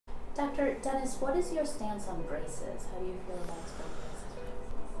Dr. Dennis, what is your stance on braces? How do you feel about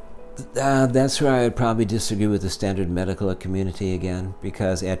scoliosis? That's where I would probably disagree with the standard medical community again,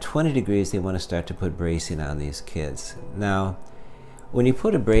 because at 20 degrees they want to start to put bracing on these kids. Now, when you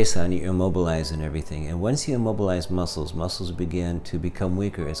put a brace on, you're immobilizing everything, and once you immobilize muscles, muscles begin to become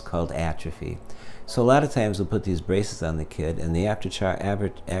weaker. It's called atrophy. So a lot of times we'll put these braces on the kid, and the average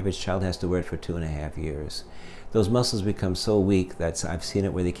child has to wear it for 2.5 years. Those muscles become so weak that I've seen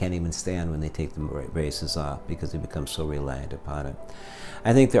it where they can't even stand when they take the braces off because they become so reliant upon it.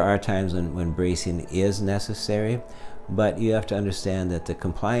 I think there are times when bracing is necessary, but you have to understand that the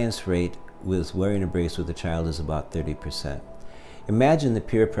compliance rate with wearing a brace with a child is about 30%. Imagine the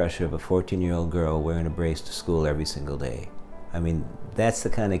peer pressure of a 14-year-old girl wearing a brace to school every single day. I mean, that's the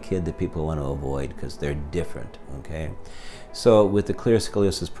kind of kid that people want to avoid because they're different, okay? So with the clear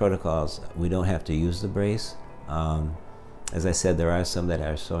scoliosis protocols, we don't have to use the brace. As I said, there are some that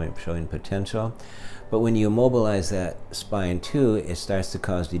are showing potential, but when you immobilize that spine too, it starts to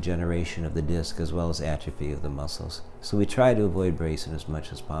cause degeneration of the disc as well as atrophy of the muscles. So we try to avoid bracing as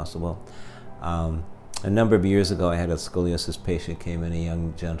much as possible. A number of years ago, I had a scoliosis patient came in, a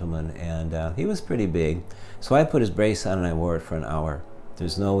young gentleman, and he was pretty big. So I put his brace on and I wore it for an hour.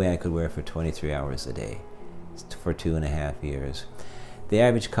 There's no way I could wear it for 23 hours a day for 2.5 years. The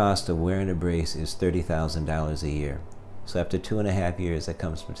average cost of wearing a brace is $30,000 a year. So after 2.5 years, that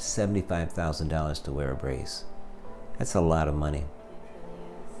comes to $75,000 to wear a brace. That's a lot of money. It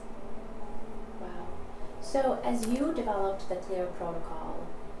really is. Wow. So as you developed the CLEAR protocol,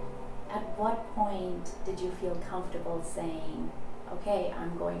 at what point did you feel comfortable saying, okay,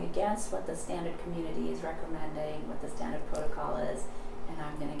 I'm going against what the standard community is recommending, what the standard protocol is, and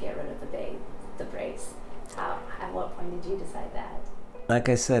I'm going to get rid of the brace? At what point did you decide that? Like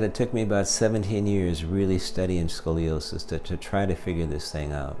I said, it took me about 17 years really studying scoliosis to try to figure this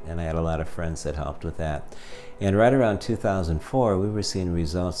thing out. And I had a lot of friends that helped with that. And right around 2004, we were seeing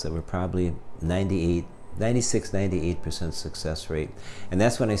results that were probably 96–98% success rate. And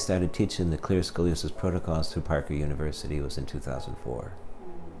that's when I started teaching the clear scoliosis protocols through Parker University. It was in 2004.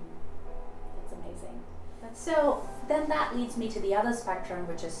 That's amazing. So then that leads me to the other spectrum,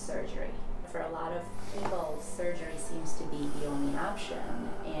 which is surgery. For a lot of people, surgery seems to be the only option,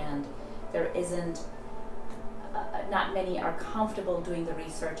 and there isn't, not many are comfortable doing the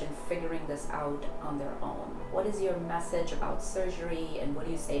research and figuring this out on their own. What is your message about surgery, and what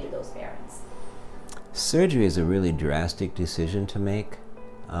do you say to those parents? Surgery is a really drastic decision to make,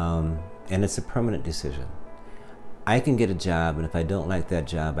 and it's a permanent decision. I can get a job, and if I don't like that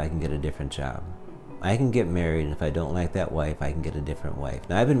job, I can get a different job. I can get married, and if I don't like that wife, I can get a different wife.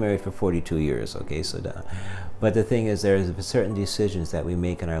 Now, I've been married for 42 years, okay, but the thing is, there's certain decisions that we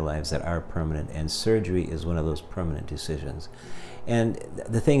make in our lives that are permanent, and surgery is one of those permanent decisions. And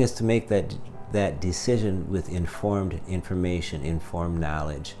the thing is to make that decision with informed information, informed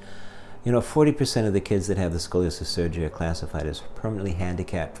knowledge. You know, 40% of the kids that have the scoliosis surgery are classified as permanently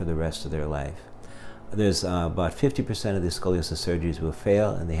handicapped for the rest of their life. There's about 50% of the scoliosis surgeries will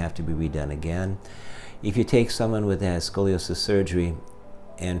fail and they have to be redone again. If you take someone with that scoliosis surgery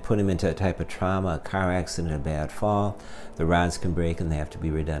and put them into a type of trauma, a car accident, a bad fall, the rods can break and they have to be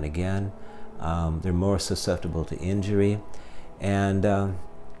redone again. They're more susceptible to injury. And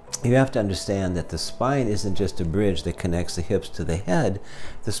you have to understand that the spine isn't just a bridge that connects the hips to the head.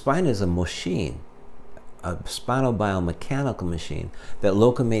 The spine is a machine, a spinal biomechanical machine that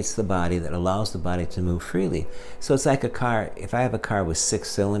locomotes the body, that allows the body to move freely. So it's like a car. If I have a car with 6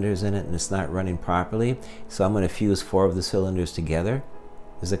 cylinders in it and it's not running properly, so I'm going to fuse 4 of the cylinders together,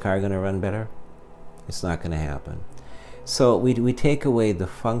 is the car going to run better? It's not going to happen. So we take away the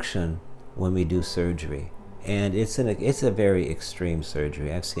function when we do surgery. And it's a very extreme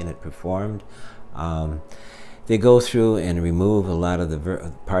surgery. I've seen it performed. They go through and remove a lot of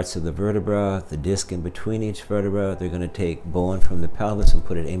the parts of the vertebra, the disc in between each vertebra. They're going to take bone from the pelvis and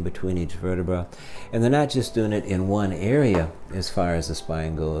put it in between each vertebra. And they're not just doing it in one area as far as the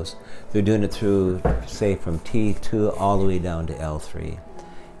spine goes. They're doing it through, say, from T2 all the way down to L3.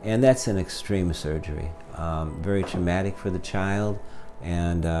 And that's an extreme surgery. Very traumatic for the child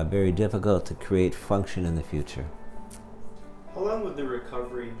and very difficult to create function in the future. How long would the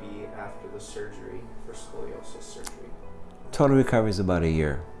recovery be after the surgery for scoliosis surgery? Total recovery is about a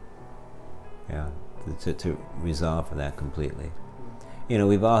year. Yeah, to resolve for that completely. You know,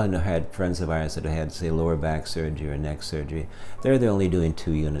 we've all had friends of ours that have had, say, lower back surgery or neck surgery. They're only doing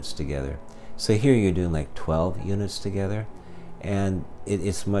 2 units together. So here you're doing like 12 units together, and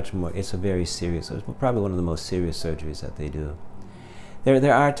it's much more, it's a very serious, it's probably one of the most serious surgeries that they do.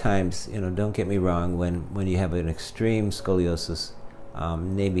 There are times, you know, don't get me wrong, when you have an extreme scoliosis,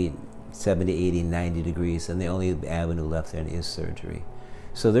 maybe 70, 80, 90 degrees, and the only avenue left then is surgery.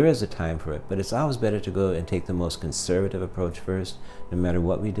 So there is a time for it, but it's always better to go and take the most conservative approach first, no matter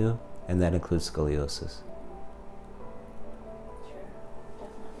what we do, and that includes scoliosis. Sure,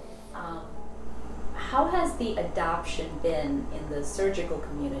 definitely. How has the adoption been in the surgical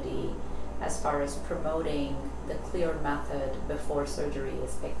community as far as promoting the clear method before surgery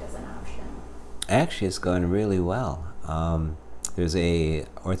is picked as an option? Actually, it's gone really well. There's a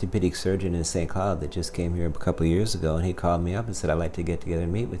orthopedic surgeon in St. Cloud that just came here a couple of years ago, and he called me up and said, I'd like to get together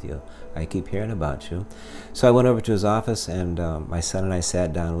and meet with you. I keep hearing about you. So I went over to his office, and my son and I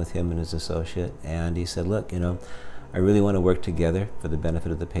sat down with him and his associate, and he said, look, I really want to work together for the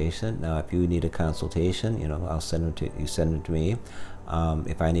benefit of the patient. Now, if you need a consultation, I'll send them to you. Send them to me.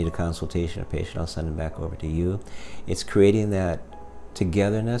 If I need a consultation, a patient, I'll send them back over to you. It's creating that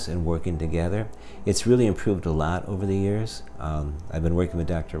togetherness and working together. It's really improved a lot over the years. I've been working with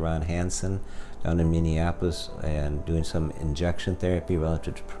Dr. Ron Hansen down in Minneapolis and doing some injection therapy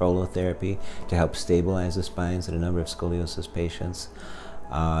relative to prolotherapy to help stabilize the spines in a number of scoliosis patients.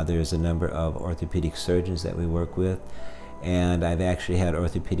 There's a number of orthopedic surgeons that we work with, and I've actually had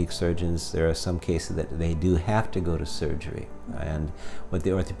orthopedic surgeons, there are some cases that they do have to go to surgery. And what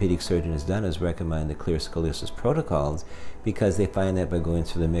the orthopedic surgeon has done is recommend the clear scoliosis protocols, because they find that by going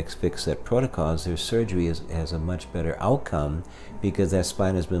through the mixed fix set protocols, their surgery has a much better outcome because that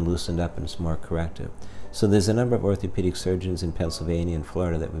spine has been loosened up and it's more corrective. So there's a number of orthopedic surgeons in Pennsylvania and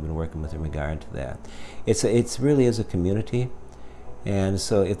Florida that we've been working with in regard to that. It's really is a community. And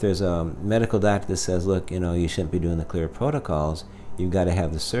so if there's a medical doctor that says, look, you shouldn't be doing the clear protocols, you've got to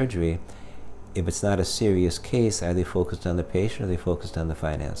have the surgery. If it's not a serious case, are they focused on the patient or are they focused on the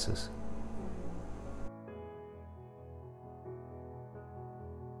finances?